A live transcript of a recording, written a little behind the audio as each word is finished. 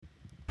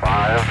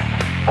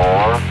4, 3, 2,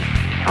 1,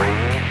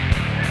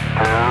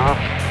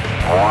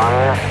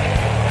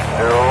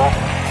 0,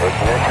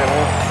 ignition.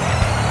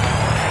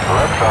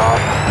 Liftoff.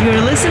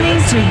 You're listening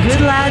to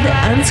Good Lad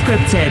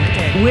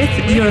Unscripted with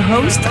your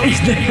host.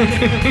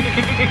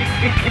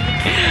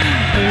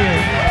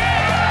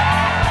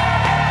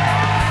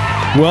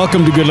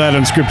 Welcome to Good Lad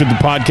Unscripted, the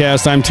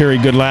podcast. I'm Terry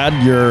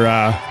Goodlad,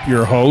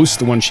 your host,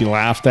 the one she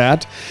laughed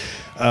at.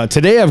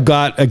 Today I've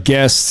got a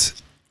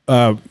guest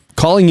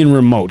calling in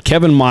remote,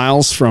 Kevin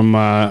Miles from.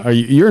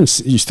 You're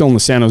still in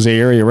the San Jose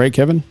area, right,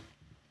 Kevin?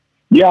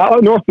 Yeah,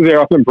 north of there,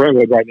 up in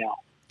Brentwood right now.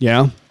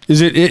 Yeah.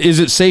 Is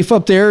it safe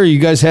up there? You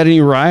guys had any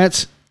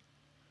riots?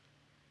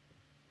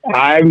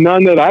 I've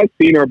none that I've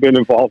seen or been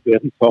involved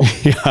in. So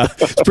yeah,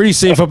 it's pretty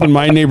safe up in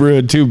my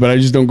neighborhood too, but I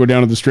just don't go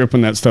down to the Strip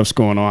when that stuff's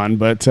going on.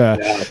 But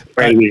it's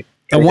crazy.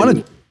 I want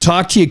to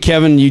talk to you,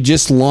 Kevin. You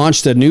just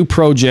launched a new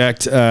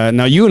project.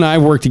 Now, you and I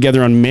have worked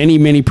together on many,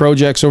 many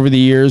projects over the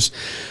years,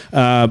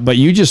 but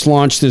you just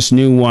launched this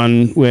new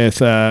one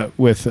with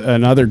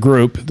another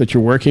group that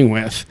you're working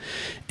with.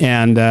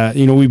 And,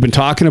 we've been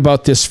talking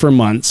about this for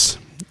months,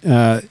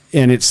 and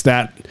it's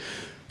that,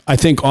 I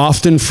think,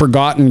 often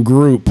forgotten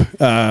group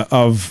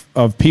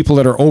of people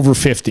that are over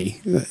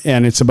 50,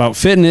 and it's about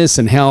fitness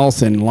and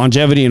health and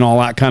longevity and all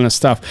that kind of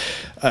stuff.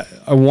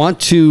 I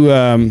want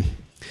to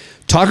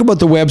talk about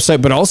the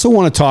website, but also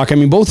want to talk. I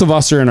mean, both of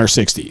us are in our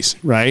 60s,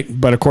 right?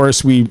 But of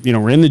course,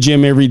 we're in the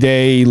gym every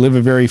day, live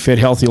a very fit,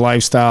 healthy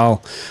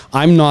lifestyle.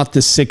 I'm not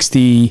the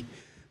 60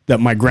 that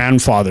my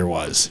grandfather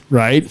was,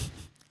 right?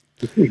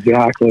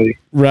 Exactly.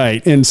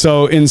 Right. And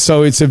so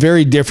it's a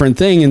very different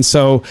thing. And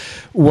so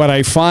what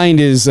I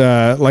find is,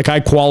 I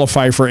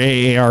qualify for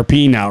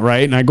AARP now,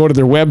 right? And I go to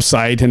their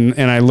website and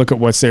I look at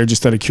what's there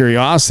just out of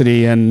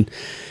curiosity. And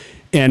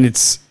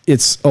it's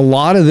a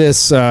lot of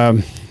this,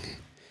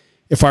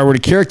 if I were to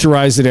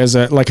characterize it as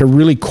a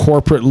really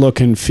corporate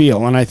look and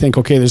feel. And I think,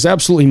 okay, there's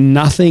absolutely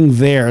nothing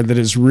there that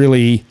is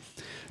really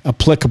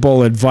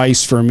applicable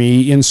advice for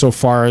me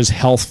insofar as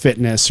health,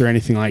 fitness, or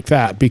anything like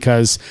that,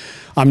 because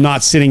I'm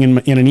not sitting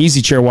in an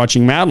easy chair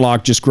watching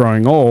Matlock just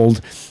growing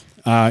old.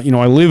 I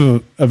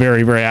live a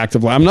very, very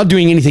active life. I'm not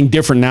doing anything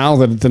different now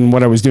than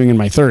what I was doing in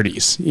my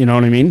 30s. You know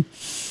what I mean?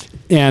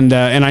 And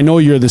I know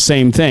you're the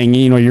same thing.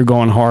 You're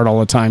going hard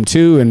all the time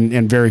too,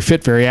 and very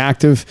fit, very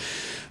active.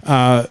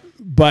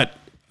 But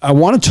I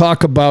want to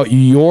talk about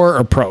your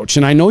approach.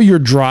 And I know you're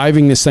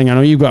driving this thing. I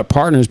know you've got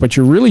partners, but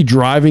you're really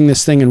driving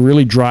this thing and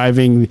really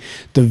driving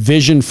the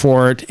vision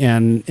for it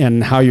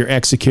and how you're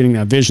executing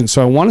that vision.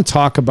 So I want to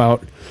talk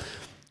about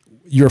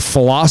your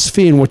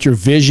philosophy and what your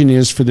vision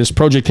is for this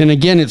project. And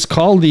again, it's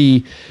called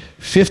the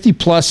 50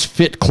 Plus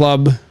Fit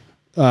Club.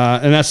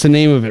 And that's the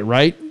name of it,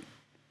 right?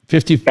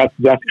 50.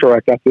 That's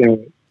correct. That's the name of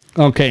it.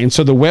 Okay. And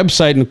so the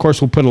website, and of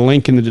course we'll put a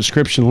link in the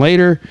description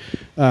later.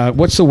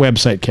 What's the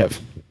website,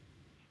 Kev?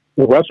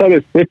 The website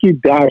is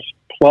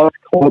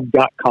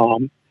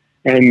 50-plusclub.com,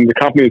 and the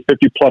company is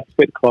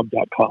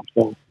 50plusfitclub.com.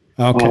 So,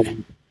 okay.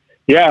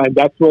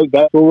 That's what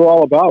we're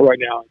all about right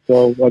now.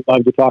 So I'd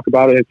love to talk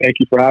about it, and thank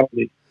you for having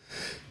me.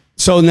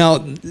 So now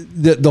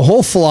the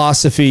whole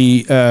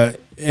philosophy,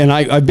 and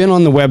I've been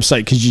on the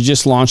website because you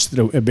just launched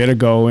it a bit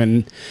ago,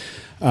 and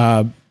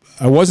I've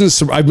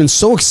been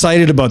so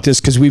excited about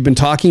this because we've been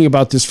talking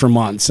about this for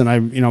months, and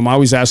I'm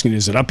always asking,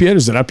 is it up yet?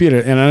 Is it up yet?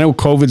 And I know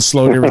COVID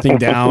slowed everything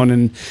down,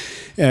 and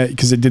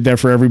because it did that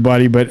for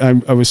everybody, but I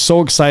was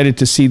so excited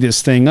to see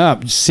this thing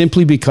up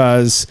simply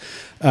because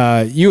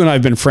you and I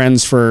have been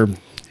friends for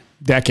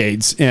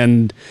decades,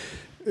 and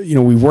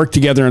we've worked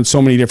together on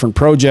so many different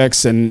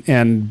projects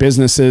and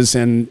businesses,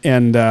 and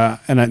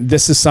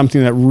this is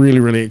something that really,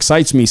 really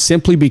excites me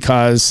simply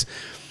because,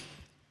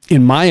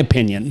 in my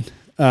opinion,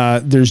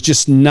 there's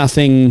just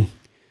nothing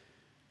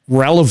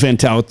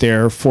relevant out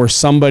there for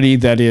somebody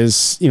that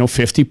is,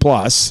 50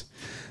 plus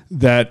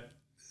that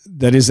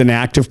is an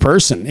active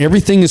person.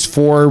 Everything is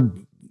for,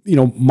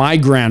 my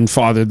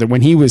grandfather, that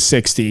when he was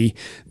 60,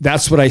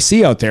 that's what I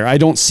see out there. I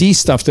don't see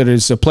stuff that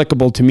is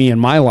applicable to me in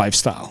my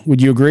lifestyle.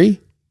 Would you agree?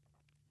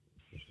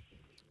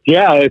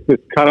 Yeah, it's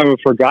kind of a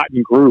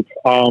forgotten group.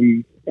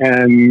 And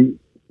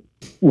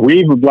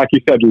we've, like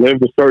you said,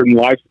 lived a certain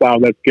lifestyle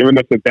that's given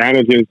us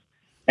advantages.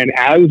 And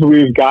as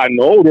we've gotten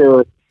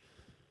older,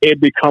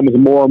 it becomes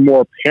more and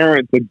more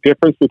apparent the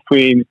difference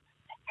between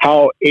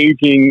how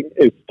aging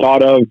is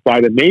thought of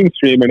by the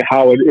mainstream and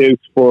how it is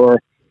for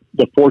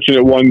the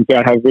fortunate ones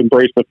that have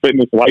embraced the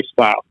fitness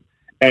lifestyle.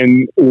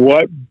 And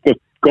what the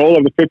goal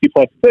of the 50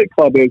 Plus Fit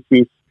Club is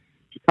to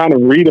kind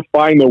of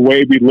redefine the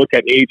way we look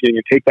at aging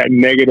and take that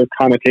negative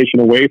connotation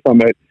away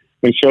from it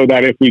and show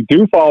that if we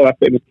do follow that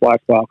fitness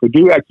lifestyle, if we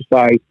do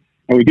exercise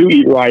and we do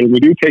eat right and we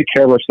do take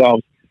care of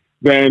ourselves,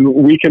 then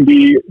we can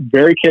be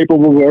very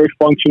capable, very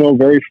functional,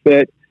 very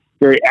fit,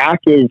 very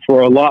active for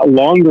a lot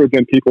longer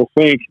than people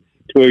think,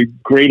 to a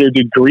greater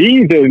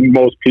degree than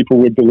most people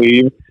would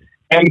believe,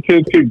 and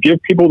to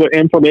give people the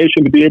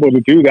information to be able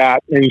to do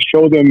that and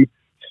show them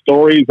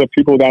stories of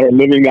people that are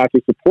living that to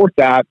support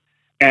that,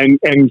 and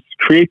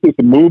create this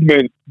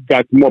movement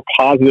that's more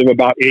positive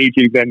about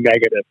aging than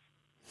negative.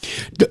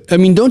 I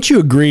mean, don't you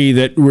agree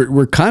that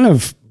we're kind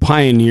of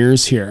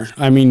pioneers here?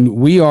 I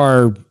mean, you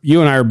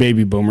and I are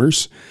baby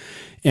boomers,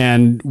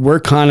 and we're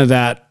kind of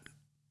that,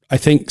 I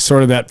think,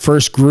 sort of that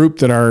first group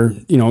that are,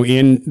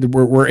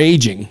 we're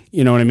aging,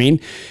 you know what I mean?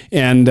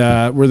 And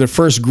we're the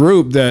first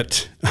group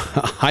that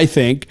I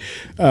think,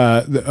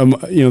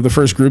 the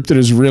first group that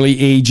is really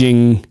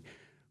aging.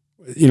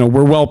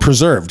 We're well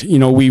preserved.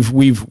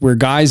 We're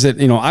guys that,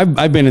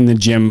 I've been in the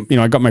gym,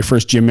 I got my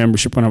first gym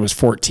membership when I was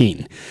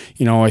 14.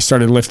 I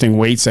started lifting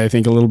weights, I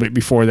think a little bit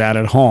before that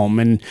at home.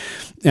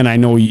 And I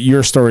know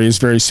your story is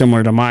very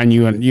similar to mine.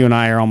 You and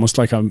I are almost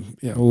like a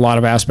lot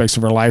of aspects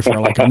of our life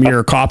are like a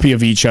mirror copy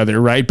of each other.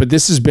 Right. But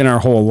this has been our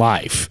whole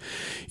life.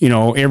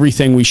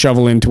 Everything we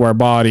shovel into our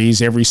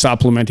bodies, every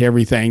supplement,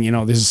 everything,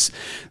 this is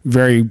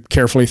very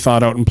carefully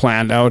thought out and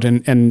planned out.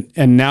 And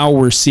now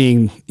we're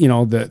seeing,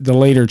 the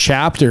later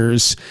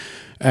chapters,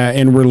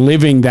 and we're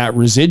living that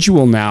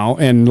residual now.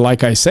 And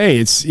like I say,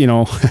 it's,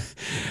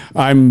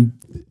 I'm,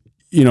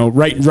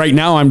 right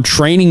now I'm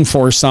training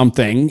for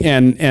something,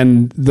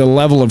 and the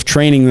level of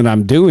training that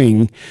I'm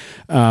doing,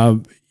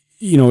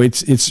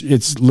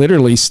 it's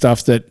literally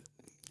stuff that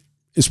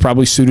is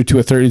probably suited to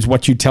is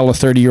what you tell a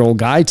 30-year-old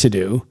guy to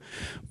do.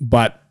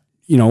 But,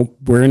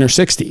 we're in our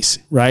 60s,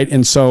 right?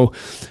 And so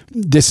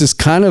this is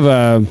kind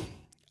of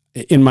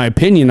in my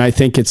opinion, I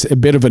think it's a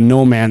bit of a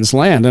no man's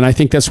land. And I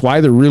think that's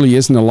why there really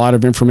isn't a lot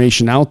of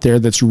information out there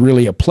that's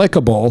really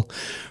applicable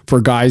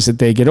for guys that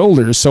they get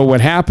older. So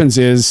what happens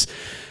is,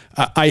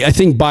 I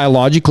think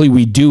biologically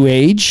we do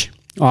age.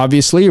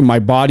 Obviously, my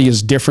body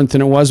is different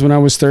than it was when I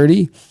was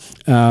 30.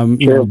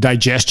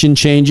 Digestion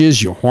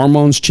changes, your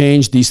hormones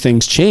change, these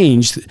things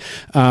change.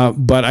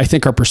 But I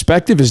think our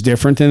perspective is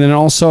different. And then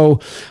also,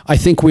 I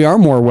think we are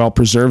more well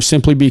preserved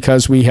simply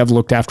because we have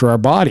looked after our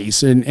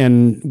bodies,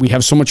 and we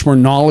have so much more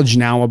knowledge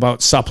now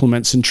about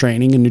supplements and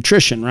training and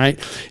nutrition, right?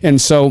 And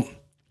so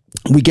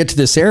we get to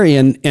this area,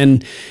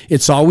 and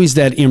it's always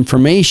that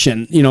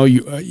information,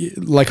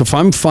 like if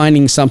I'm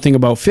finding something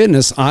about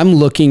fitness, I'm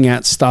looking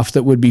at stuff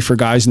that would be for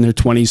guys in their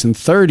 20s and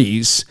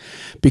 30s,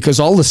 because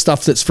all the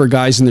stuff that's for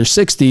guys in their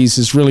 60s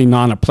is really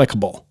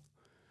non-applicable.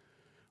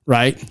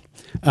 Right.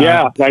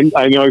 Yeah.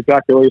 I know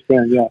exactly what you're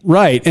saying. Yeah.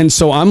 Right. And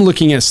so I'm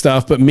looking at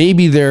stuff, but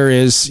maybe there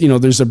is,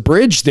 there's a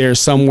bridge there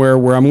somewhere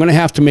where I'm going to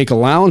have to make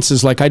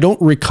allowances. Like I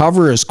don't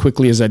recover as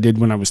quickly as I did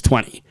when I was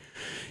 20.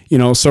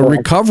 So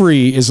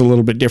recovery is a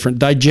little bit different.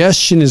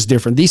 Digestion is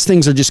different. These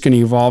things are just going to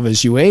evolve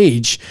as you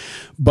age,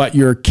 but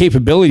your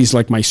capabilities,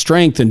 like my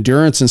strength,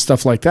 endurance, and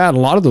stuff like that, a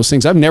lot of those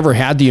things, I've never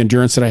had the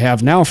endurance that I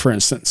have now, for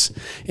instance,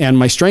 and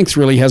my strength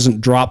really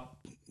hasn't dropped.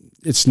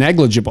 It's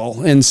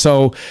negligible. And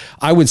so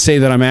I would say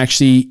that I'm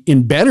actually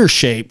in better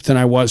shape than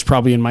I was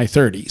probably in my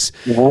 30s.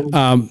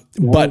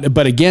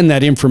 But again,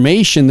 that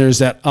information, there's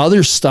that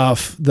other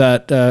stuff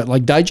that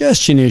like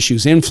digestion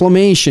issues,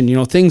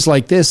 inflammation, things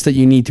like this that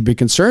you need to be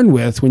concerned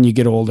with when you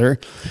get older.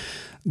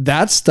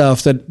 That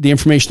stuff, that the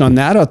information on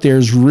that out there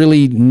is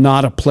really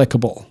not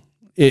applicable.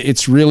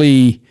 It's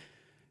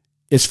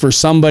for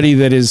somebody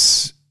that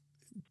is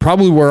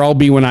probably where I'll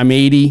be when I'm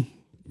 80.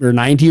 Or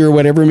 90 or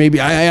whatever, maybe.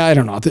 I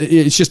don't know.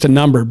 It's just a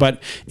number,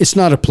 but it's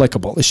not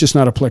applicable. It's just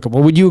not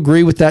applicable. Would you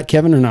agree with that,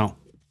 Kevin, or no?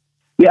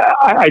 Yeah,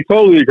 I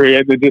totally agree.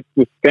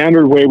 The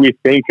standard way we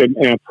think and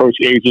approach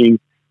aging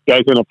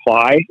doesn't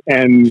apply,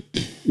 and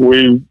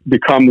we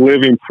become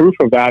living proof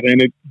of that, and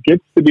it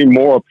gets to be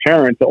more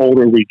apparent the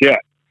older we get.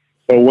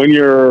 So when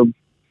you're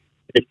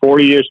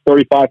 40-ish,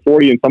 35,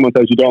 40, and someone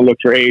says you don't look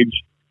your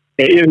age,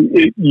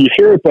 you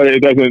hear it, but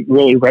it doesn't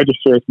really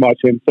register as much.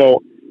 And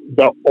so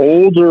the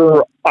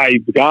older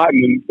I've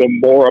gotten, the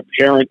more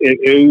apparent it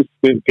is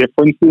the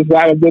differences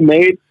that have been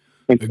made.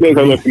 And today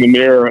I look in the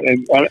mirror,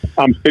 and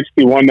I'm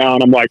 61 now,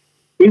 and I'm like,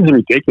 this is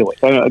ridiculous.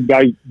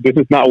 This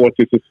is not what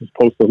this is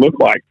supposed to look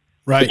like.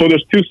 Right. So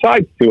there's two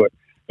sides to it.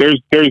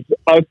 There's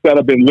us that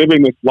have been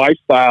living this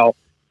lifestyle,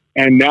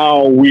 and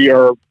now we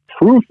are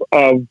proof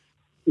of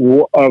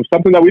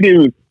something that we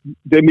didn't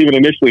even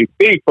initially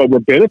think, but we're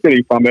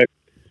benefiting from it.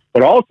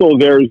 But also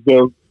there's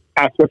the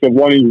aspect of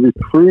wanting to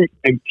recruit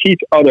and teach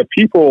other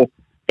people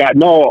that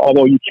no,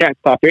 although you can't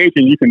stop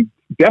aging, you can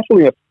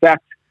definitely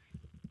affect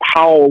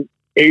how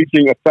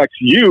aging affects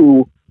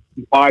you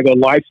by the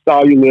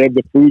lifestyle you live,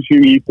 the foods you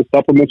eat, the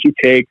supplements you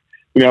take,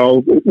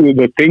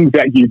 the things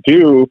that you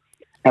do.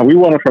 And we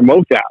want to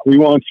promote that. We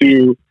want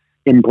to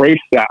embrace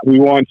that. We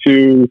want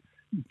to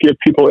give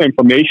people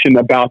information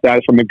about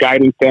that from a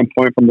guidance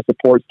standpoint, from a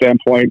support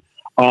standpoint,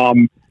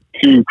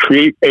 to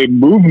create a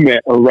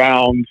movement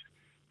around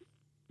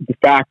the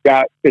fact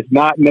that it's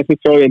not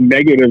necessarily a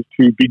negative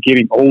to be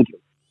getting older.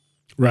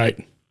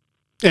 Right.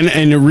 And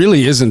it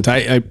really isn't.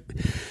 I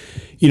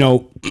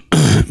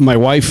my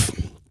wife,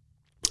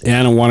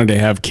 Anna, wanted to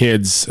have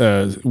kids.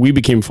 We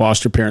became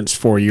foster parents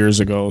 4 years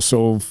ago.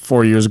 So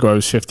 4 years ago, I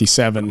was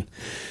 57.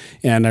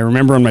 And I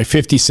remember on my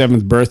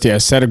 57th birthday, I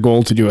set a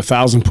goal to do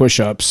 1,000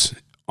 push-ups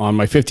on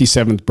my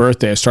 57th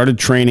birthday. I started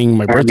training.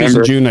 My birthday's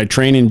in June. I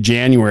trained in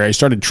January. I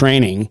started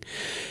training.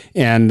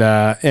 And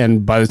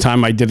by the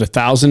time I did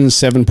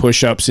 1,007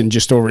 push-ups in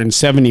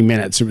 70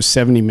 minutes, it was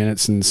 70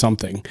 minutes and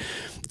something.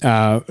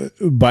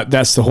 But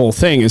that's the whole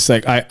thing. It's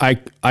like,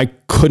 I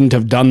couldn't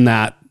have done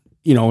that,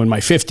 in my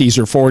 50s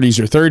or 40s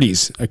or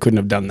 30s. I couldn't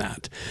have done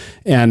that.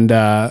 And,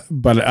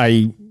 but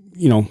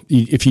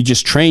if you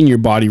just train, your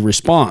body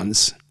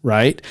responds.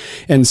 Right.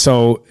 And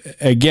so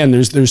again,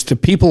 there's the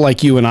people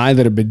like you and I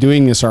that have been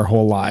doing this our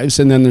whole lives.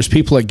 And then there's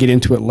people that get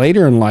into it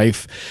later in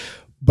life,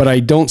 but I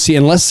don't see,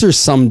 unless there's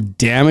some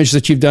damage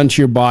that you've done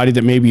to your body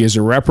that maybe is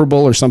irreparable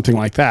or something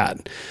like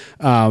that.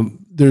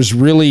 There's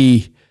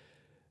really,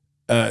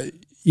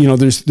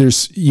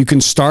 there's, you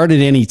can start at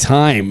any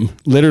time,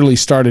 literally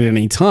start at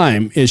any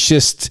time. It's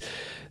just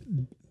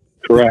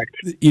correct.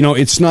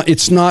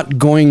 It's not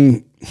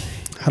going,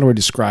 how do I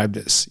describe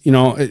this?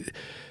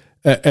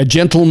 A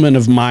gentleman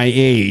of my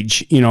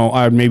age,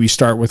 I would maybe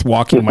start with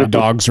walking my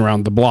dogs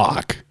around the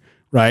block,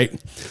 right?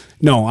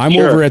 No, I'm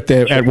over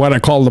at what I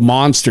call the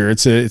Monster.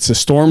 It's a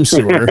storm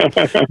sewer,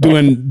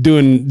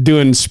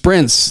 doing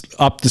sprints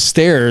up the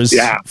stairs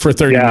for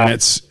 30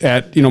 minutes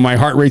at, my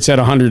heart rate's at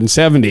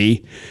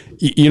 170.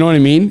 You know what I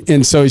mean?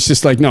 And so it's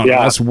just like, no,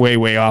 that's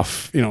way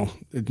off.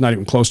 It's not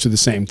even close to the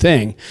same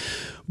thing.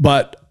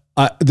 But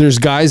there's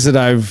guys that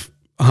I've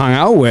hung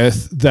out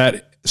with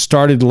that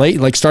started late,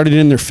 like started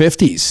in their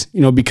 50s,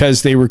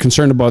 because they were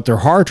concerned about their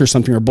heart or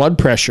something, or blood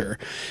pressure,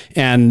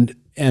 and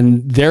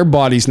their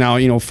bodies now,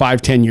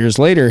 5-10 years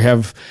later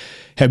have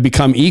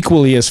become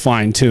equally as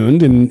fine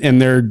tuned,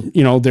 and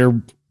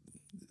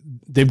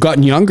they've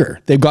gotten younger.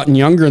 They've gotten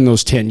younger in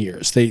those 10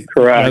 years.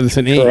 Rather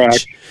than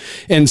age.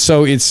 And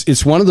so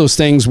it's one of those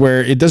things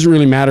where it doesn't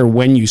really matter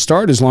when you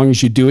start, as long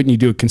as you do it and you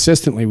do it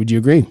consistently. Would you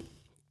agree?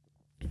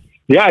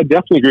 Yeah, I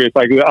definitely agree. It's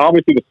like,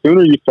 obviously the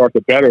sooner you start,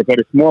 the better, but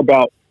it's more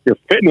about your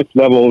fitness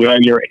level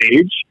than your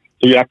age.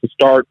 So you have to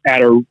start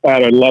at a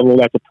level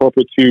that's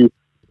appropriate to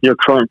your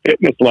current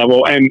fitness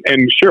level. And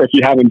sure, if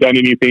you haven't done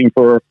anything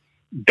for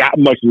that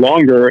much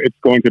longer, it's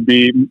going to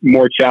be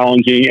more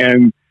challenging.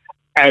 And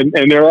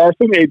there are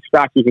some age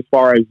factors as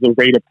far as the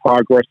rate of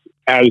progress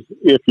as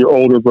if you're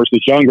older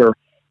versus younger.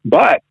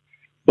 But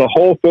the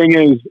whole thing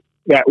is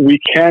that we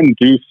can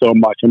do so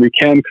much and we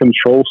can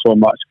control so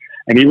much.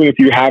 And even if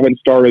you haven't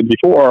started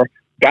before,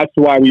 that's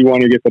why we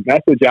want to get the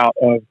message out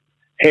of,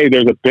 hey,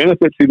 there's a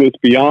benefit to this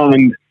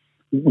beyond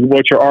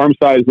what your arm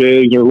size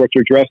is or what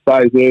your dress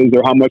size is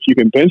or how much you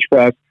can bench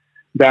press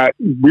that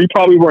we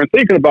probably weren't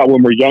thinking about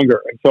when we're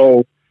younger. And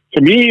so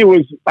to me,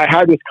 I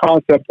had this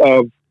concept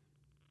of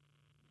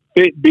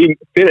being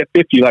fit at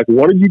 50. Like,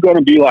 what are you going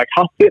to be like?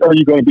 How fit are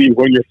you going to be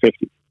when you're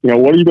 50?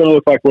 What are you going to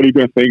look like? What are you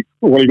going to think?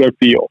 What are you going to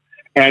feel?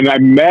 And I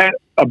met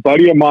a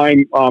buddy of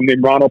mine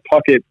named Ronald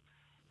Puckett,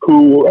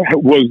 who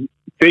was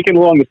thinking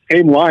along the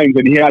same lines,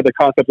 and he had the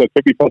concept of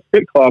 50 Plus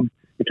Fit Club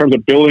in terms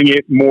of building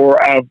it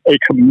more of a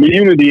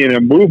community and a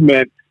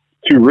movement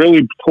to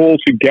really pull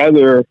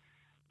together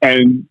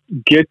and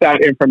get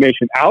that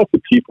information out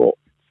to people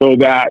so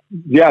that,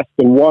 yes,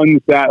 the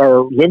ones that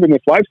are living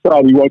this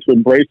lifestyle we want to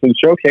embrace and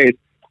showcase,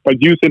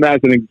 but use them as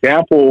an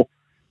example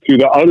to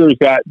the others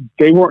that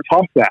they weren't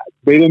taught that.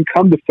 They didn't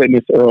come to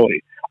fitness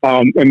early.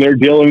 And they're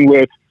dealing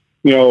with,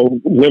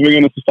 living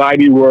in a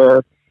society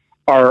where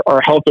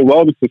our health and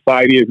wellness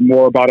society is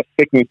more about a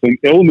sickness and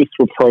illness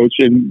approach,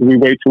 and we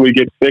wait till we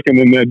get sick and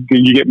then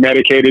you get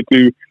medicated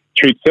to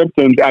treat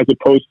symptoms, as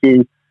opposed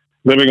to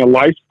living a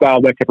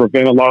lifestyle that can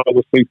prevent a lot of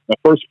those things in the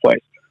first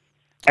place.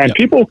 And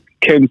people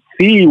can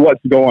see what's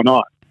going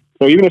on.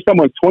 So even if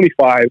someone's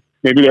 25,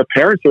 maybe their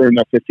parents are in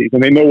their 50s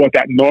and they know what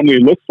that normally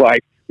looks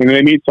like, and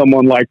they meet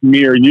someone like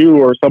me or you,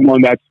 or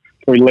someone that's,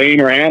 or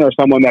Lane or Ann, or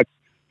someone that's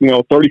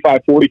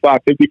 35, 45,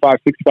 55,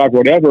 65,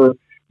 whatever,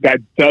 that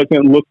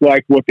doesn't look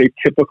like what they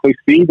typically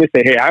see, they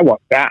say, hey, I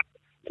want that.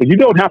 So you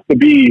don't have to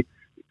be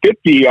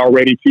 50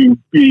 already to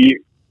be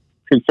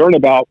concerned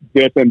about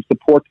this and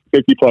support the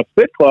 50 Plus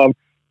Fit Club,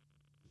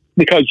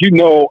 because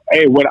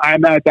hey, when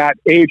I'm at that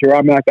age or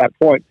I'm at that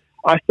point,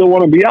 I still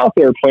want to be out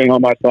there playing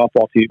on my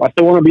softball team. I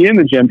still want to be in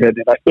the gym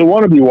hitting it. I still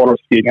want to be water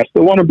skiing. I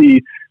still want to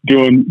be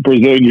doing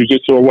Brazilian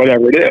Jiu-Jitsu or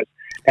whatever it is.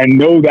 And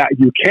know that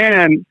you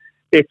can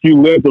if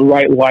you live the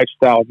right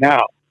lifestyle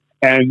now.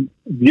 And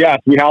yes,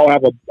 we all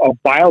have a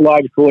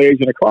biological age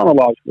and a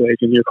chronological age.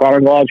 And your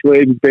chronological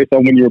age is based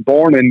on when you were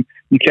born, and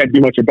you can't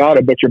do much about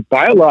it. But your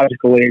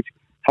biological age,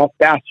 how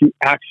fast you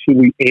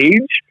actually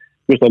age,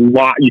 there's a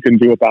lot you can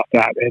do about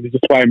that. And it's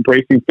just by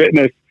embracing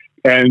fitness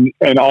and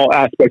all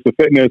aspects of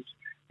fitness,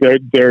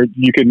 there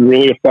you can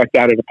really affect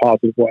that in a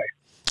positive way.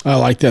 I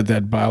like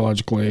that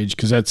biological age,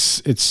 because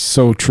it's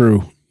so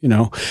true.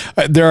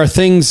 There are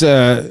things,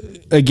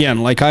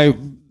 again, like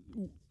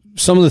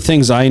some of the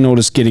things I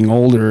notice getting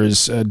older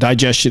is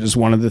digestion is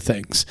one of the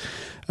things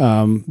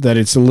that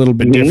it's a little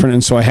bit different.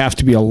 And so I have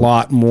to be a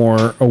lot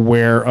more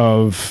aware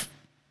of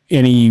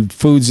any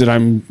foods that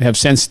have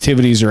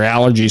sensitivities or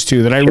allergies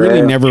to that I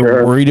really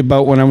never worried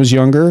about when I was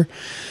younger.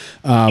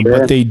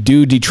 But they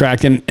do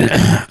detract. And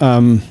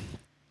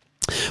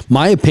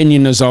My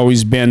opinion has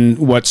always been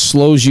what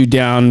slows you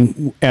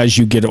down as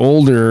you get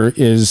older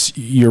is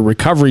your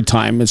recovery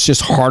time. It's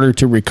just harder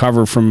to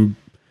recover from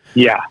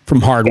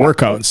hard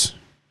workouts,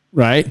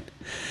 right?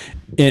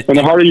 And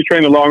the harder you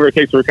train, the longer it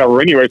takes to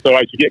recover anyway. So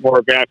as you get more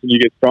advanced and you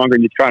get stronger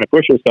and you're trying to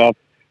push yourself,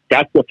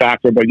 that's the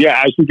factor. But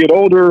yeah, as you get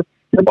older,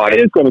 your body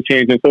is going to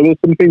change. And so there's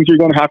some things you're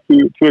going to have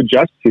to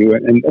adjust to.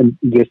 And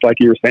just like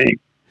you were saying.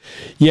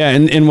 Yeah.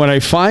 And what I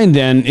find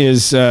then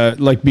is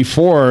like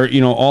before,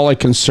 all I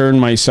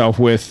concerned myself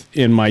with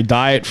in my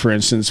diet, for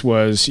instance,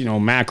 was,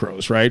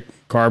 macros, right?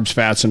 Carbs,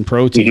 fats, and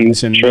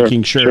proteins, and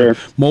making sure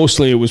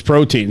mostly it was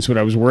proteins, what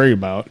I was worried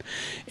about.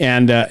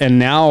 And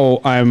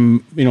now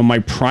I'm, my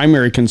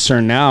primary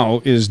concern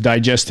now is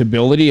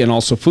digestibility and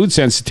also food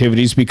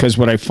sensitivities, because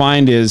what I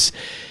find is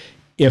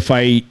if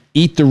I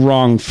eat the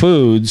wrong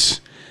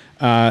foods,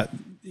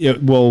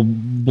 it will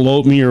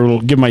bloat me or will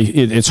give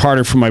it's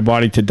harder for my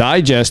body to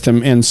digest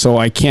them. And so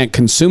I can't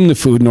consume the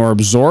food nor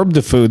absorb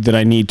the food that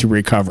I need to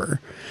recover.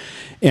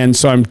 And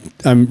so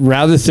I'm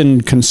rather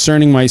than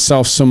concerning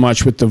myself so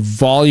much with the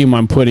volume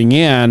I'm putting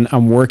in,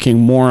 I'm working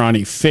more on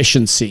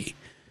efficiency.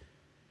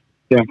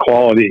 Yeah,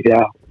 quality.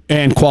 Yeah.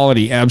 And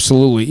quality.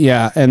 Absolutely.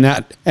 Yeah. And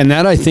that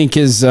I think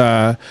is,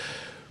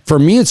 for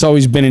me, it's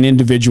always been an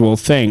individual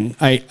thing.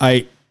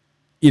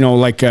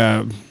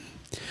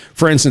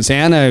 For instance,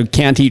 Anna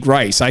can't eat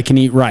rice. I can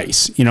eat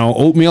rice.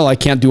 Oatmeal, I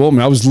can't do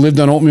oatmeal. I lived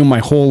on oatmeal my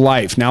whole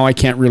life. Now I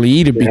can't really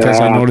eat it because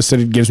I noticed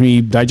that it gives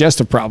me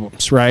digestive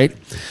problems, right?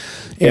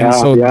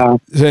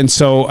 And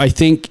so I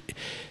think,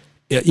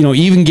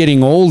 even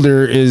getting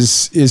older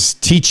is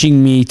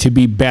teaching me to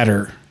be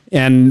better.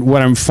 And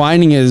what I'm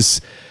finding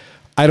is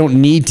I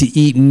don't need to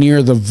eat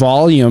near the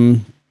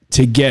volume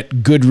to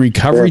get good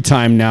recovery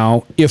time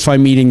now if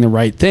I'm eating the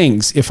right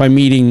things. If I'm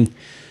eating,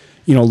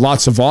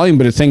 lots of volume,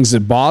 but the things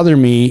that bother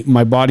me,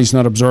 my body's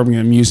not absorbing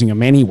them, using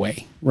them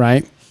anyway,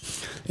 right?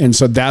 And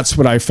so that's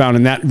what I found,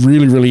 and that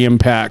really, really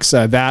impacts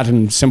that,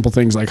 and simple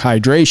things like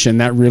hydration.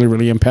 That really,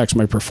 really impacts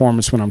my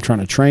performance when I'm trying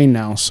to train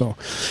now. So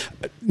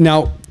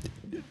now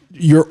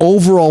your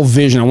overall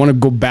vision, I want to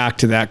go back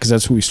to that because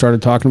that's what we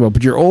started talking about,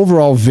 but your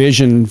overall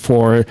vision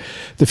for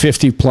the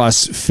 50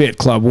 Plus Fit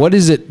Club, what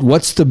is it?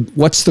 What's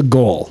the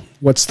goal?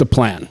 What's the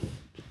plan?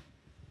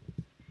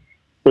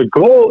 The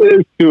goal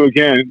is to,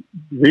 again,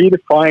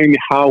 redefine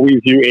how we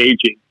view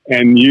aging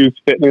and use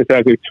fitness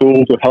as a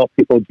tool to help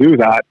people do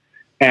that,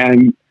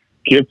 and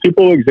give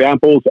people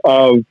examples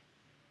of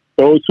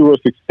those who are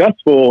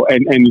successful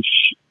and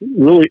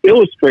really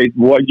illustrate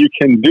what you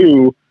can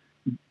do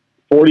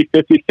 40,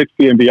 50,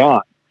 60 and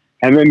beyond.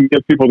 And then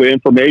give people the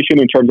information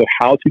in terms of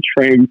how to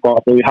train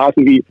properly, how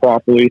to eat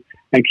properly,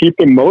 and keep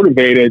them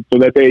motivated so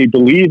that they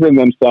believe in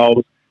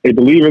themselves, they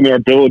believe in their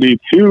ability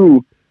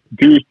to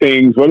do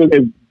things, whether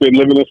they've been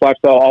living this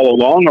lifestyle all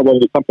along or whether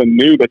it's something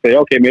new that they,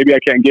 okay, maybe I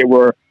can't get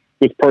where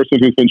this person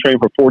who's been training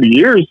for 40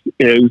 years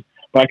is,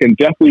 but I can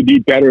definitely be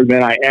better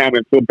than I am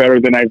and feel better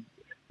than I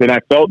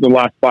felt in the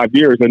last 5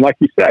 years. And like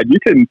you said, you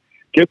can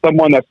get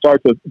someone that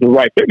starts the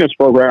right fitness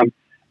program,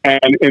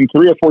 and in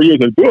 3 or 4 years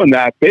of doing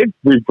that, they've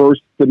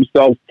reversed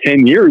themselves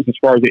 10 years as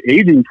far as the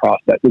aging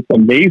process. It's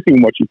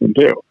amazing what you can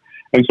do.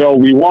 And so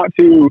we want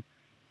to,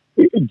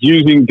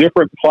 using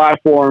different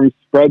platforms,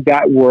 spread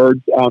that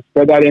word,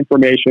 spread that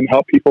information,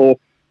 help people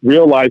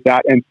realize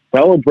that and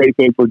celebrate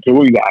them for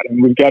doing that.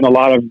 And we've gotten a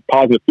lot of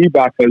positive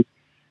feedback because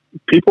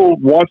people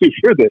want to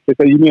hear this. They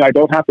say, you mean I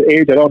don't have to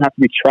age? I don't have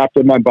to be trapped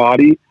in my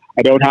body.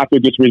 I don't have to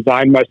just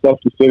resign myself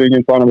to sitting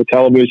in front of a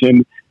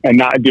television and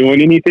not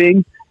doing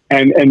anything.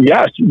 And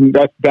yes,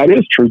 that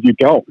is true. You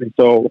don't. And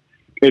so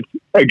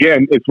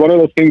it's one of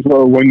those things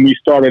where when we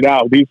started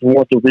out, these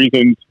weren't the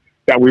reasons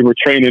that we were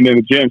training in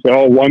the gym.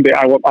 So, one day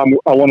I want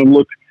to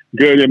look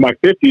good in my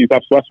 50s.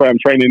 That's why I'm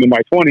training in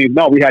my 20s.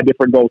 No, we had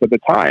different goals at the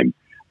time.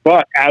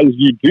 But as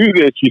you do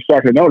this, you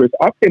start to notice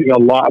I'm getting a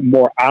lot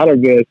more out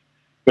of this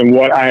than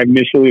what I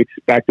initially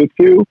expected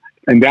to.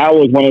 And that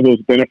was one of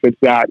those benefits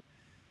that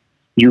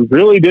you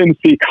really didn't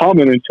see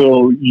coming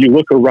until you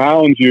look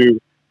around you.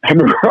 I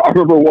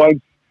remember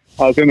once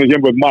I was in the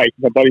gym with Mike,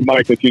 my buddy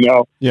Mike, that you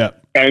know. Yeah.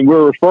 And we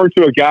were referring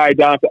to a guy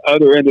down at the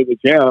other end of the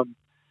gym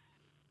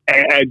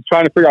and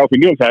trying to figure out if we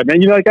knew him. I said,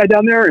 man, you know that guy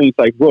down there? And he's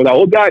like, well, that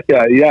old guy?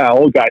 Yeah,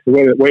 old guy.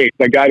 So wait,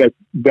 that guy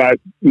that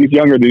he's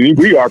younger than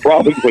we are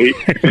probably.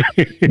 But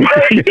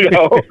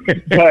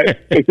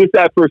it's just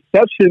that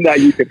perception that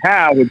you can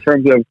have in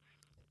terms of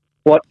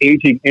what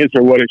aging is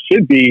or what it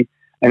should be,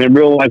 and then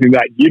realizing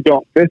that you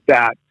don't fit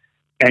that,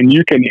 and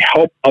you can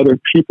help other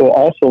people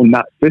also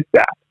not fit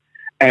that.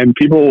 And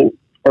people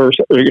are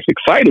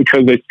excited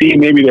because they see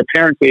maybe their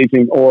parents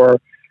aging, or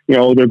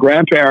their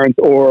grandparents,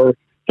 or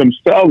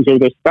themselves or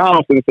their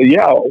spouse, and they say,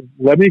 yeah,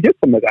 let me get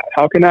some of that.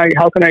 How can I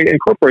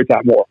incorporate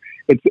that more?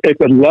 It's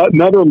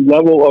another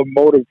level of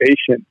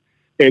motivation.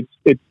 It's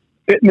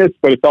fitness,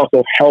 but it's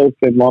also health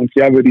and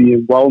longevity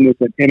and wellness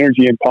and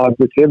energy and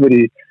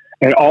positivity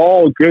and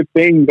all good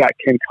things that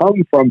can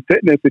come from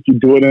fitness if you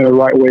do it in the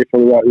right way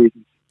for the right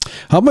reasons.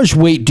 How much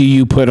weight do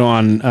you put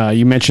on,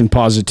 you mentioned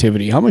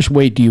positivity, how much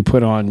weight do you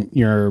put on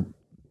your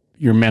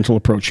mental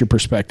approach, your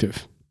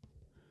perspective?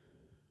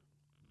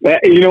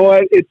 You know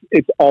what?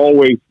 It's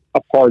always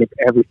a part of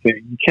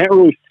everything. You can't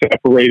really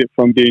separate it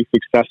from being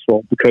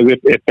successful, because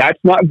if that's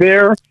not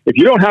there, if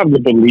you don't have the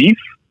belief,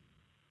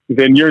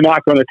 then you're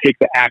not going to take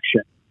the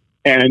action.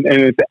 And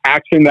it's the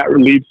action that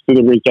leads to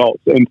the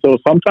results. And so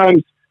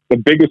sometimes the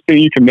biggest thing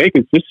you can make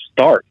is just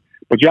start,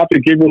 but you have to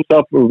give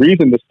yourself a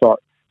reason to start.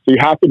 So you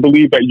have to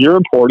believe that you're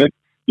important.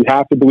 You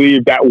have to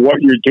believe that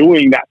what you're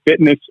doing, that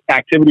fitness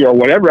activity or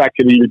whatever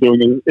activity you're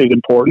doing is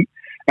important.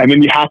 And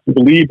then you have to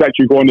believe that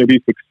you're going to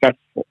be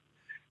successful.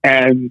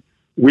 And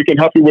we can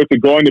help you with the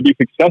going to be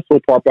successful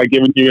part by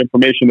giving you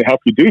information to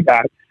help you do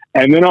that.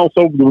 And then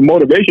also the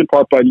motivation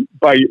part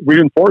by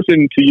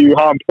reinforcing to you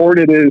how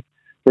important it is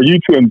for you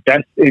to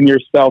invest in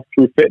yourself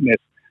through fitness.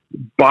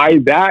 By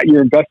that,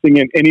 you're investing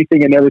in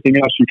anything and everything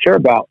else you care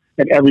about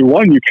and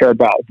everyone you care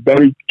about. The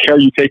better care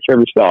you take care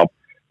of yourself,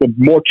 the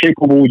more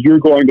capable you're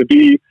going to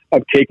be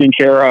of taking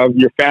care of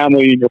your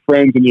family and your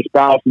friends and your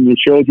spouse and your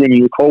children and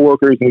your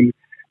coworkers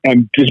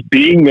and just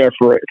being there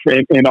for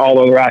it in all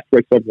other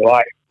aspects of your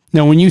life.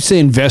 Now, when you say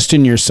invest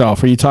in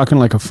yourself, are you talking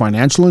like a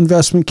financial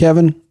investment,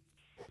 Kevin?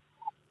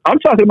 I'm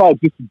talking about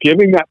just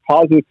giving that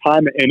positive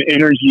time and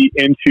energy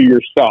into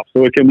yourself.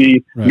 So it can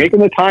be making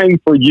the time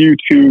for you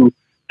to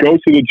go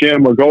to the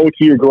gym or go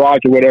to your garage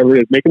or whatever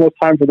it is, making those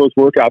time for those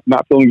workouts,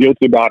 not feeling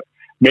guilty about it,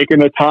 making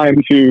the time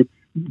to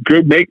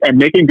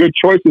making good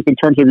choices in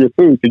terms of your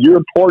food. So you're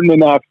important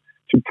enough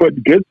to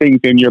put good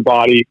things in your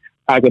body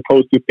as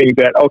opposed to things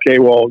that, okay,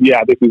 well,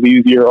 yeah, this is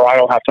easier, or I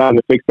don't have time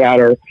to fix that,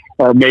 or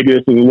maybe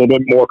this is a little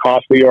bit more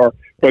costly, or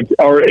if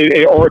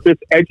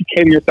it's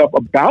educating yourself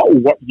about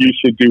what you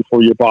should do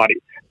for your body.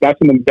 That's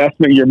an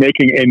investment you're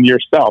making in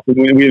yourself. And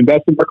when we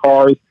invest in our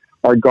cars,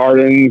 our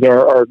gardens,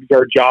 our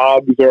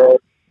jobs,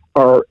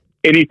 or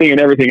anything and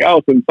everything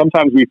else, and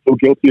sometimes we feel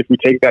guilty if we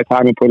take that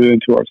time and put it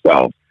into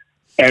ourselves.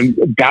 And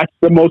that's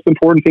the most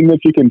important thing that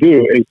you can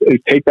do is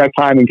take that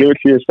time and give it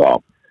to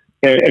yourself.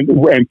 And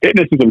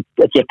fitness is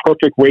a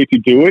perfect way to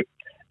do it,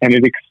 and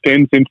it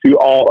extends into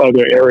all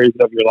other areas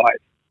of your life.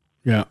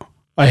 Yeah.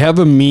 I have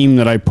a meme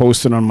that I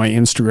posted on my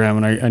Instagram,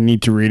 and I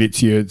need to read it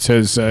to you. It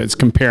says, it's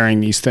comparing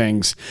these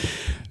things.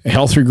 A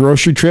healthy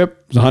grocery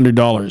trip is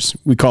 $100.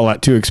 We call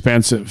that too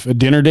expensive. A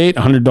dinner date,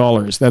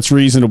 $100. That's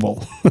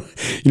reasonable.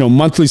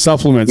 Monthly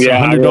supplements,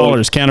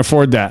 $100. Can't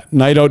afford that.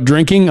 Night out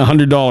drinking,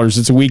 $100.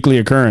 It's a weekly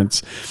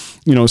occurrence.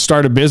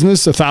 Start a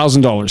business,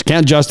 $1,000.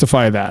 Can't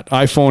justify that.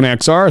 iPhone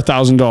XR,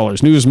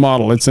 $1,000. Newest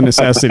model, it's a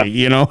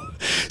necessity.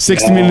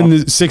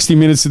 60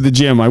 minutes at the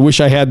gym. I wish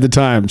I had the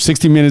time.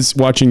 60 minutes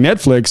watching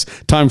Netflix.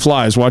 Time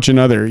flies. Watch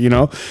another.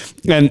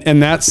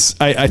 And that's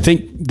I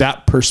think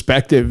that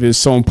perspective is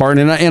so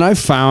important. And I've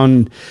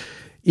found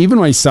even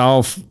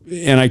myself,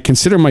 and I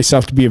consider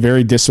myself to be a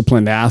very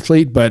disciplined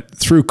athlete, but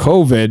through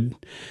COVID,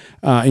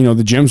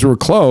 the gyms were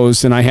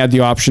closed, and I had the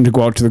option to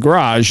go out to the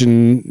garage,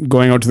 and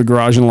going out to the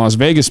garage in Las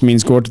Vegas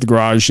means go out to the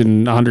garage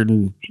in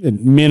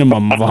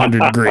minimum of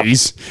 100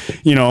 degrees.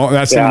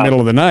 That's in the middle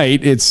of the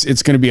night.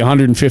 It's going to be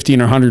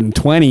 115 or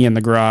 120 in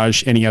the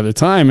garage any other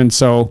time. And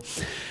so,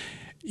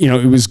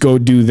 it was go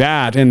do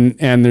that. And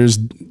there's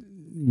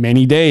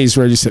many days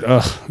where I just said, I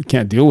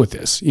can't deal with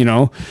this,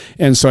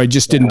 And so I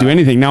just didn't do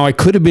anything. Now I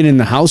could have been in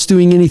the house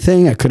doing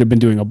anything. I could have been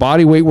doing a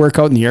body weight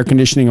workout in the air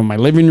conditioning of my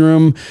living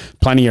room,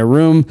 plenty of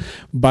room.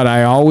 But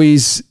I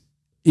always,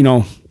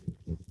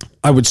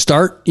 I would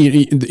start,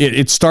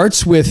 it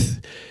starts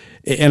with,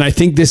 and I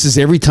think this is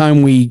every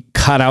time we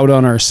cut out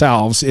on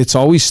ourselves, it's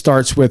always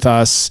starts with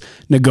us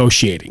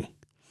negotiating,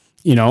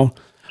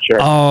 Sure.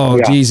 Oh,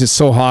 geez, it's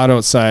so hot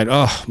outside.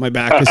 Oh, my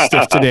back is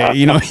stiff today.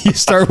 You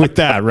start with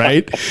that,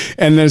 right?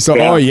 And then so,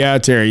 oh yeah,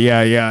 Terry,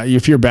 yeah.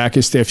 If your back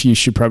is stiff, you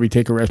should probably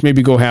take a rest.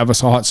 Maybe go have a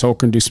hot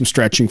soaker and do some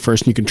stretching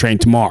first, and you can train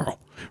tomorrow,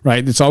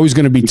 right? It's always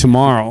going to be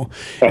tomorrow,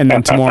 and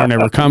then tomorrow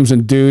never comes.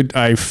 And dude,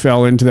 I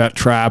fell into that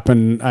trap,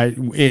 and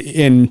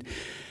in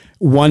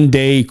one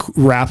day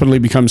rapidly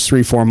becomes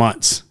 3-4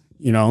 months,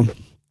 and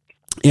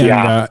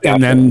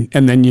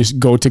then you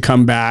go to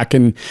come back,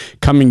 and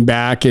coming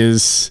back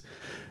is.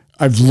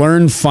 I've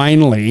learned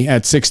finally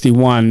at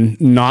 61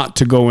 not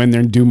to go in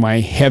there and do my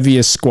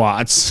heaviest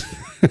squats,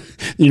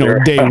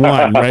 day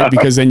one, right?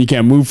 Because then you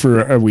can't move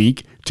for a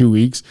week, 2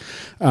 weeks.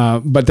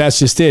 But that's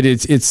just it.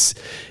 It's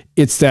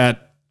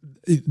that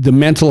the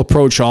mental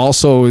approach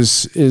also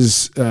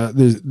is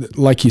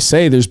like you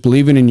say, there's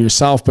believing in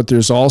yourself, but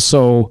there's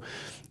also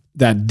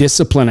that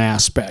discipline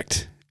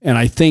aspect. And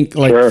I think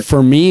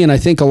for me, and I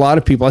think a lot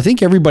of people, I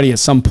think everybody at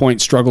some point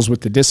struggles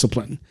with the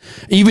discipline.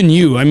 Even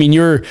you, I mean,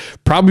 you're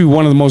probably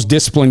one of the most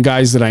disciplined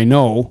guys that I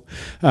know,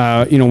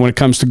 when it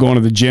comes to going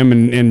to the gym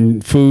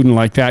and food and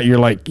like that. You're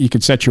like, you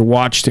could set your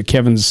watch to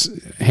Kevin's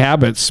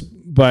habits,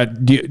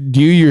 but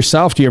do you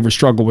yourself, do you ever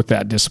struggle with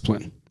that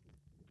discipline?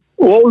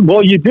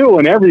 Well, you do,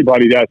 and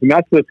everybody does. And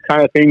that's the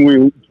kind of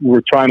thing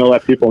we're trying to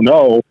let people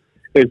know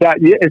is that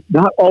it's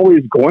not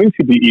always going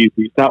to be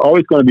easy. It's not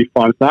always going to be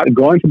fun. It's not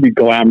going to be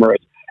glamorous.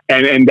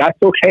 And that's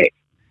okay.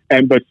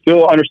 But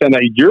still understand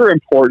that you're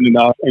important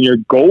enough and your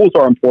goals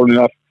are important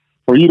enough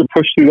for you to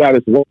push through that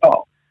as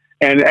well.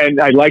 And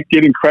I like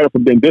getting credit for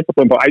being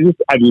disciplined, but I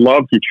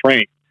love to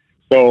train.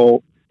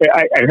 So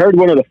I heard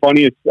one of the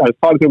funniest, I was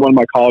talking to one of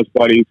my college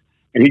buddies,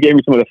 and he gave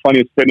me some of the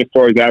funniest fitness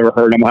stories I ever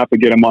heard. I'm going to have to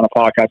get him on a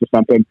podcast or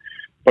something.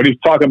 But he's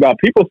talking about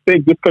people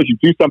think just because you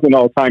do something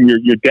all the time,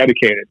 you're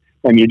dedicated.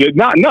 And you did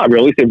not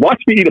really. He said,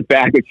 watch me eat a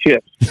bag of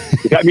chips.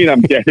 Does that mean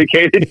I'm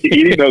dedicated to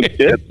eating those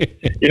chips?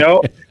 You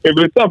know, if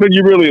it's something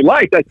you really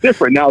like, that's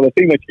different. Now, the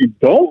thing that you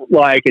don't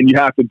like and you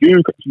have to do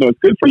because you know it's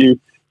good for you,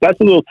 that's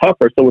a little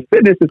tougher. So with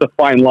fitness, it's a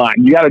fine line.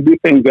 You got to do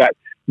things that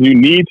you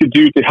need to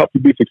do to help you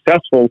be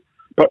successful.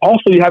 But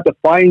also you have to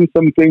find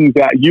some things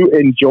that you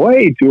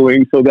enjoy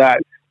doing so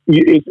that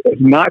it's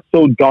not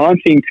so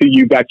daunting to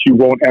you that you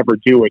won't ever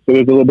do it. So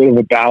there's a little bit of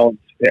a balance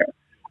there.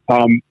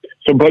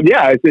 But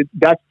yeah,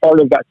 that's part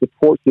of that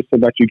support system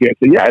that you get.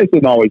 So yeah, it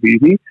isn't always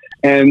easy,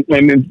 and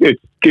it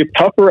gets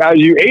tougher as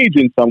you age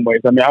in some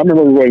ways. I mean, I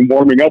remember when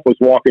warming up was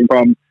walking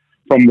from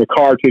the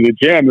car to the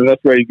gym, and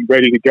that's ready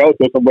to go.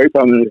 So some weights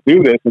on to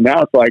do this, and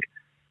now it's like,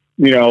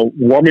 you know,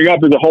 warming up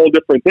is a whole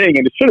different thing,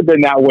 and it should have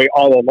been that way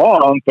all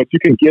along. But you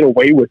can get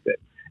away with it,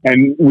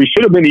 and we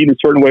should have been eating a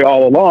certain way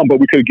all along, but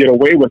we could get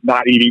away with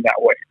not eating that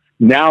way.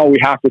 Now we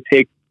have to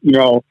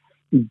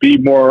be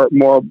more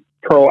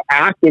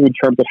proactive in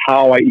terms of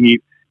how I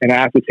eat, and I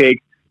have to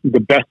take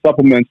the best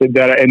supplements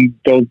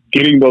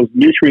getting those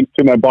nutrients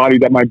to my body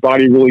that my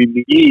body really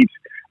needs.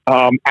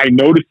 I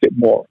notice it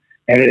more,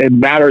 and it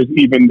matters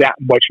even that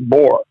much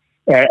more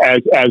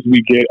as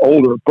we get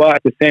older. But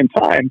at the same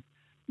time,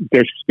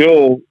 there's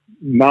still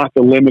not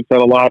the limits that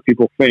a lot of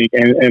people think,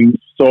 and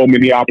so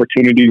many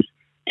opportunities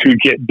to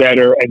get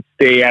better and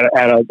stay at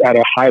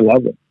a high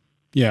level.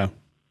 Yeah.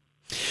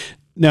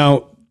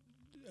 Now,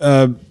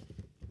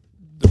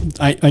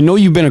 I know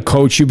you've been a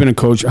coach.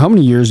 How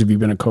many years have you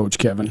been a coach,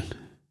 Kevin?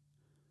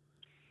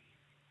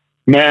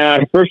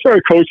 Man, I first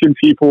started coaching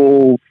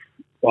people,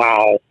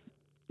 wow.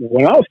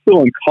 When I was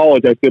still in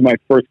college, I did my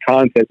first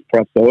contest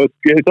prep. So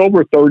it's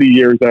over 30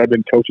 years that I've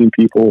been coaching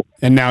people.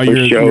 And now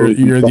you're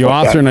the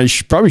author, and I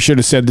probably should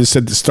have said this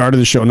at the start of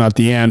the show, not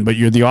the end, but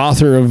you're the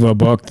author of a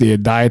book, The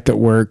Diet That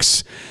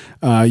Works.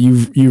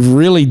 You've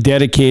really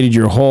dedicated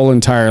your whole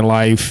entire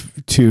life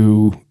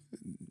to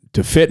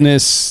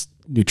fitness,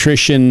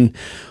 nutrition,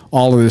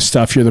 all of this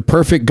stuff. You're the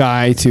perfect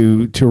guy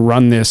to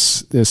run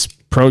this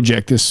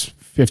project, this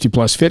 50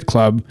 Plus Fit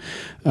Club,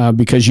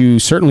 because you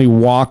certainly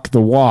walk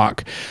the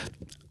walk.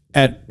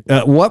 At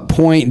what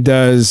point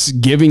does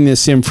giving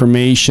this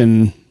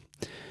information,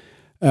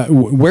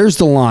 where's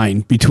the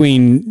line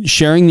between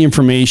sharing the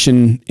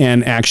information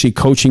and actually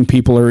coaching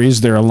people, or is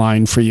there a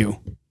line for you?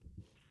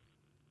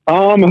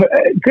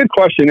 Good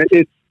question.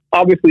 It's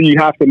obviously you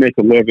have to make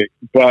a living,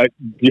 but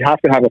you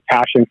have to have a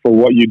passion for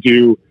what you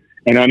do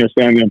and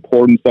understand the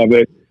importance of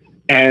it.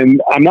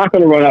 And I'm not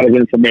going to run out of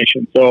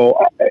information. So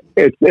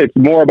it's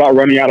more about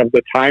running out of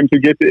the time to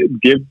give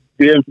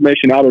the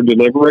information out or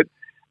deliver it.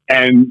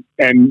 And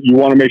you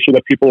want to make sure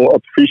that people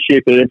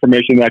appreciate the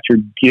information that you're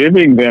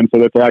giving them so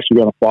that they're actually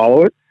going to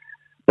follow it.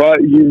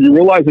 But you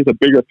realize there's a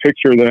bigger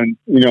picture than,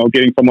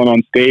 getting someone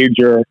on stage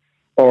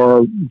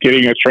or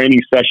getting a training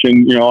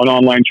session, an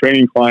online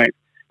training client.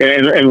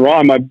 And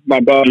Ron, my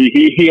buddy,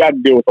 he had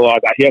to deal with a lot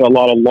of that. He had a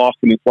lot of loss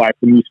in his life.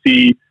 When you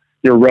see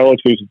your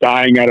relatives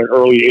dying at an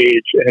early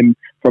age and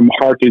from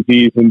heart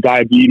disease and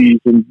diabetes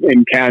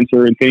and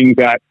cancer and things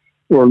that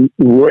were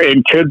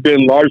and could have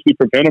been largely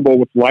preventable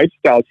with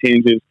lifestyle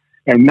changes,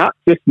 and not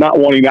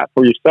wanting that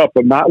for yourself,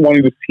 but not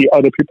wanting to see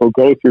other people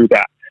go through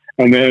that.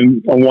 And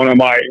then one of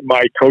my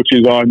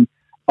coaches on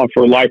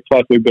for Life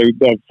Plus,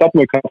 the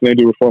supplement company I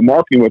do referral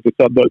marketing with,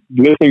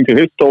 listening to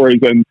his stories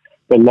and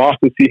the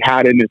losses he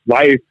had in his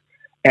life,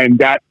 and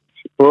that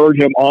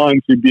spurred him on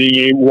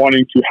to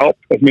wanting to help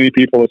as many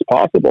people as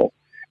possible.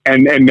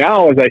 And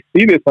now as I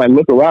see this, I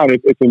look around,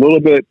 it's a little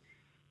bit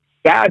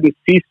sad to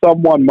see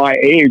someone my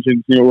age,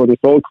 and whether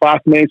it's old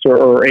classmates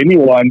or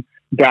anyone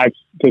that's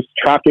just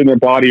trapped in their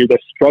body or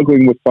that's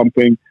struggling with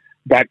something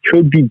that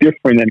could be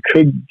different and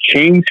could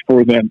change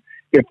for them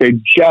if they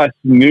just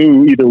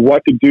knew either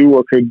what to do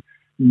or could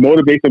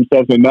motivate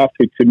themselves enough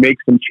to make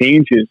some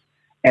changes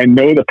and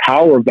know the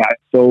power of that.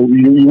 So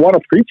you want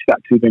to preach that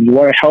to them. You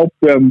want to help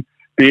them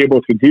be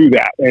able to do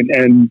that.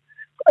 And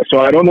so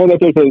I don't know that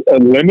there's a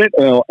limit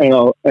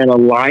and a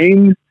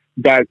line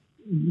that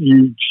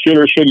you should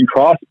or shouldn't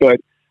cross, but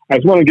I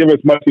just want to give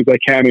as much as I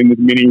can in as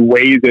many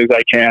ways as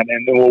I can,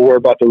 and then we'll worry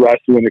about the rest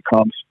when it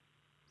comes.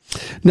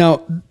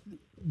 Now,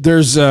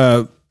 there's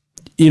I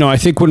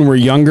think when we're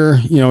younger,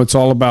 it's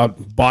all about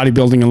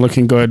bodybuilding and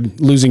looking good,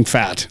 losing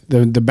fat,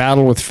 the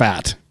battle with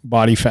fat,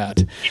 body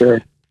fat.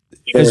 Sure.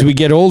 As we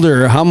get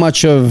older, how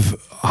much of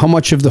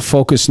the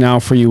focus now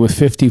for you with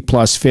 50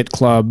 Plus Fit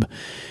Club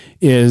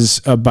is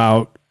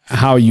about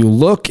how you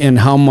look, and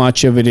how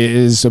much of it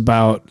is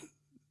about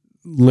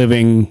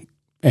living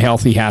a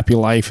healthy, happy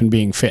life and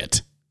being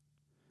fit?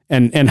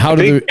 And how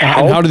do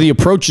the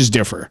approaches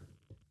differ?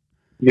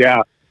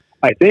 Yeah,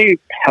 I think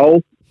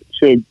health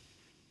should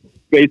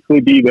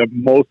basically be the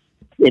most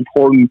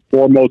important,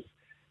 foremost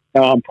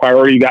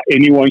priority that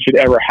anyone should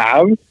ever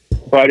have.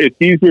 But it's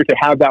easier to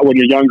have that when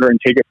you're younger and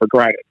take it for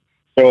granted.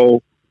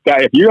 So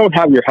that if you don't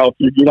have your health,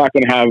 you're not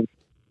going to have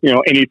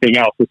anything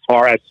else as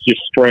far as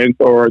just strength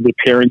or the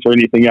appearance or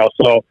anything else.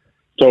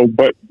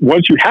 But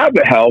once you have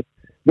the health,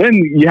 then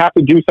you have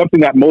to do something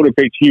that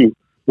motivates you,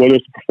 whether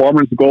it's a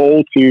performance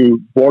goal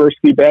to water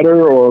ski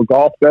better or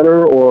golf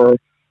better or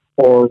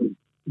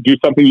do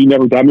something you've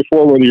never done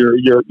before, whether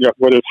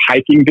whether it's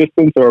hiking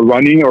distance or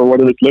running or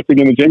whether it's lifting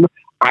in the gym.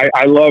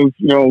 I love,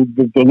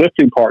 the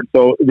lifting part.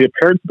 So the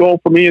appearance goal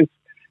for me is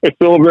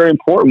still a very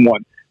important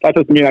one. That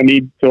doesn't mean I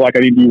need to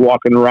be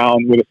walking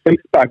around with a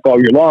six-pack all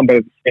year long, but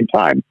at the same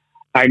time,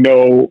 I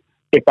know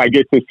if I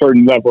get to a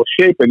certain level of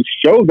shape and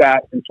show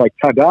that, it's like,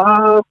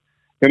 ta-da,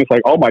 then it's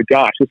like, oh my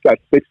gosh, this guy's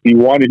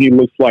 61 and he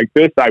looks like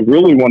this. I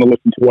really want to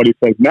listen to what he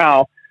says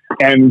now.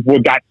 And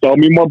would that sell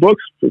me more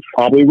books? It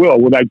probably will.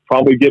 Would that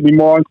probably get me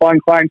more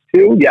inclined clients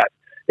too? Yes.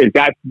 Does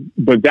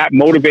that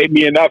motivate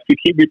me enough to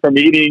keep me from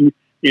eating,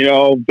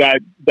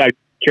 that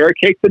carrot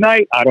cake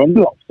tonight? I don't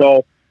know.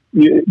 So,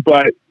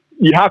 but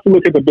you have to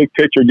look at the big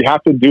picture. You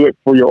have to do it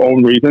for your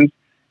own reasons,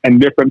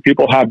 and different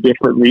people have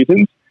different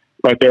reasons.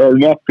 But there are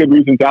enough good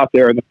reasons out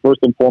there, and the first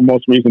and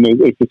foremost reason is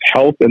just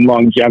health and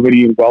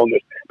longevity and wellness.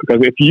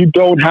 Because if you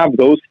don't have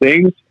those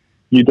things,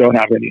 you don't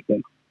have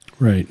anything.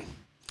 Right.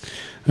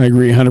 I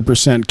agree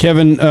 100%.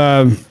 Kevin,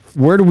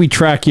 where do we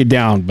track you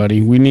down,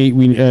 buddy?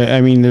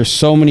 There's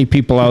so many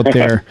people out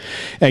there.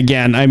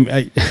 Again,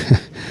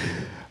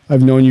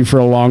 I've known you for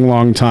a long,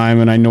 long time,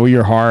 and I know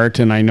your heart,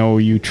 and I know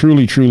you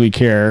truly, truly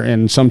care,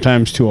 and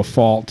sometimes to a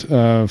fault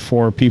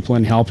for people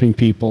and helping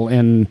people.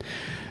 And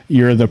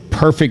you're the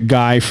perfect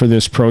guy for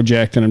this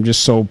project, and I'm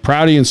just so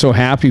proud of you and so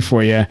happy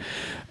for you.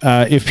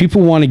 If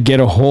people want to get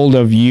a hold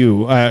of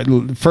you,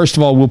 first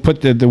of all, we'll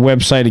put the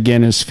website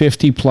again is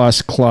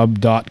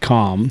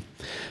 50plusclub.com.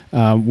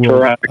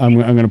 Correct. I'm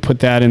going to put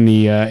that in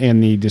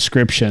the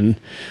description.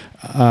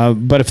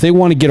 But if they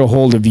want to get a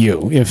hold of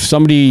you, if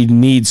somebody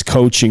needs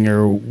coaching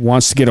or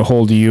wants to get a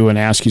hold of you and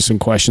ask you some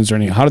questions or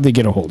anything, how do they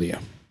get a hold of you?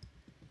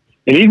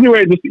 An easy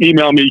way is just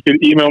email me. You can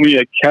email me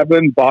at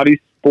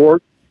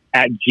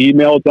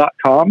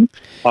kevinbodysport@gmail.com.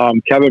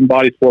 Kevin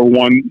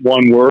Bodysport,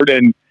 one word,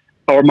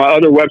 or my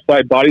other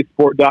website,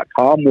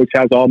 bodysport.com, which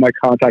has all my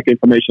contact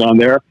information on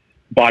there.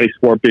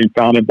 Bodysport being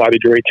founded by the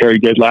great Terry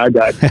Goodlad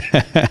that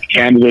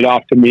handed it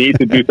off to me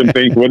to do some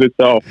things with it.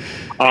 So,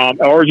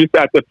 or just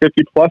at the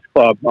 50 Plus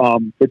Club,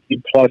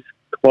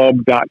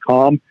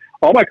 50plusclub.com.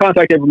 All my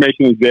contact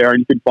information is there, and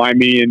you can find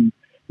me and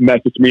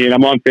message me. And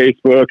I'm on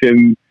Facebook,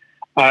 and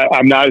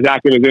I'm not as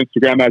active as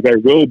Instagram as I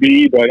will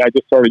be, but I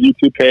just started a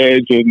YouTube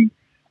page, and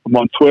I'm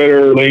on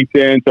Twitter,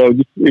 LinkedIn. So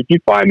if you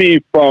find me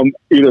from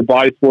either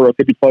Bodysport or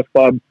 50 Plus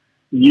Club,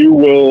 you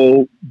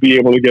will be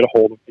able to get a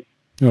hold of me.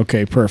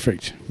 Okay,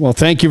 perfect. Well,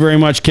 thank you very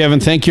much,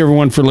 Kevin. Thank you,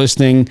 everyone, for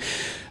listening.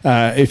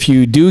 If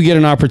you do get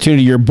an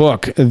opportunity, your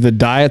book, The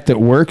Diet That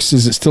Works,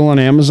 is it still on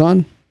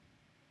Amazon?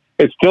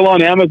 It's still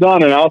on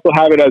Amazon, and I also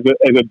have it as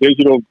a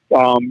digital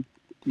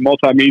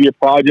multimedia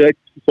project.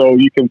 So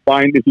you can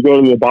find, if you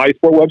go to the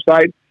Bodysport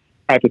website,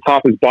 at the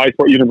top is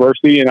Bodysport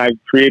University, and I've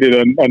created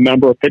a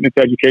number of fitness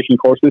education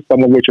courses,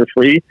 some of which are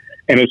free,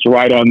 and it's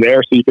right on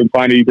there. So you can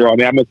find it either on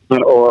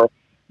Amazon or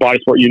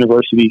Bodysport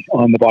University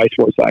on the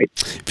Bodysport site.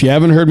 If you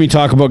haven't heard me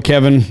talk about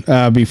Kevin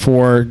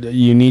before,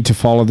 you need to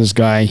follow this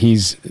guy.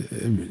 He's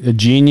a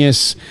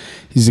genius.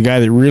 He's a guy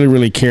that really,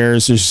 really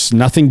cares. There's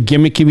nothing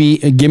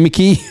gimmicky.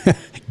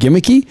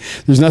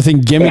 There's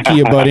nothing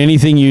gimmicky about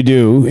anything you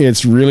do.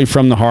 It's really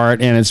from the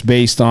heart, and it's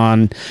based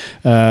on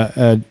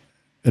a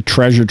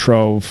treasure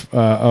trove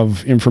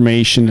of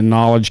information and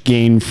knowledge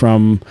gained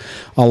from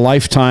a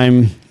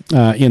lifetime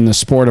in the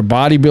sport of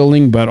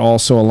bodybuilding, but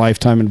also a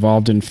lifetime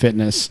involved in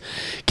fitness.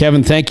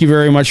 Kevin, thank you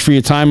very much for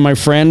your time, my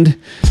friend.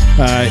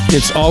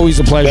 It's always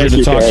a pleasure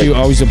to talk to you.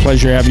 Always a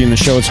pleasure to have you in the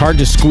show. It's hard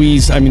to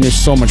squeeze. I mean, there's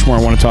so much more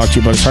I want to talk to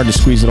you about. It's hard to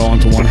squeeze it all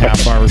into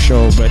 1.5 hour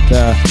show, but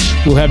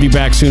we'll have you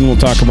back soon. We'll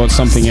talk about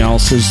something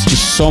else. There's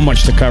just so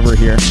much to cover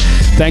here.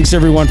 Thanks,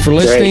 everyone, for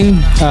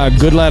listening.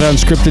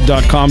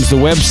 GoodLadUnscripted.com is the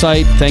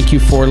website. Thank you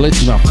for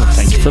listening. Well,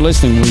 thank you for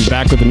listening. We'll be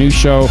back with a new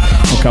show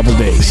in a couple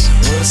days.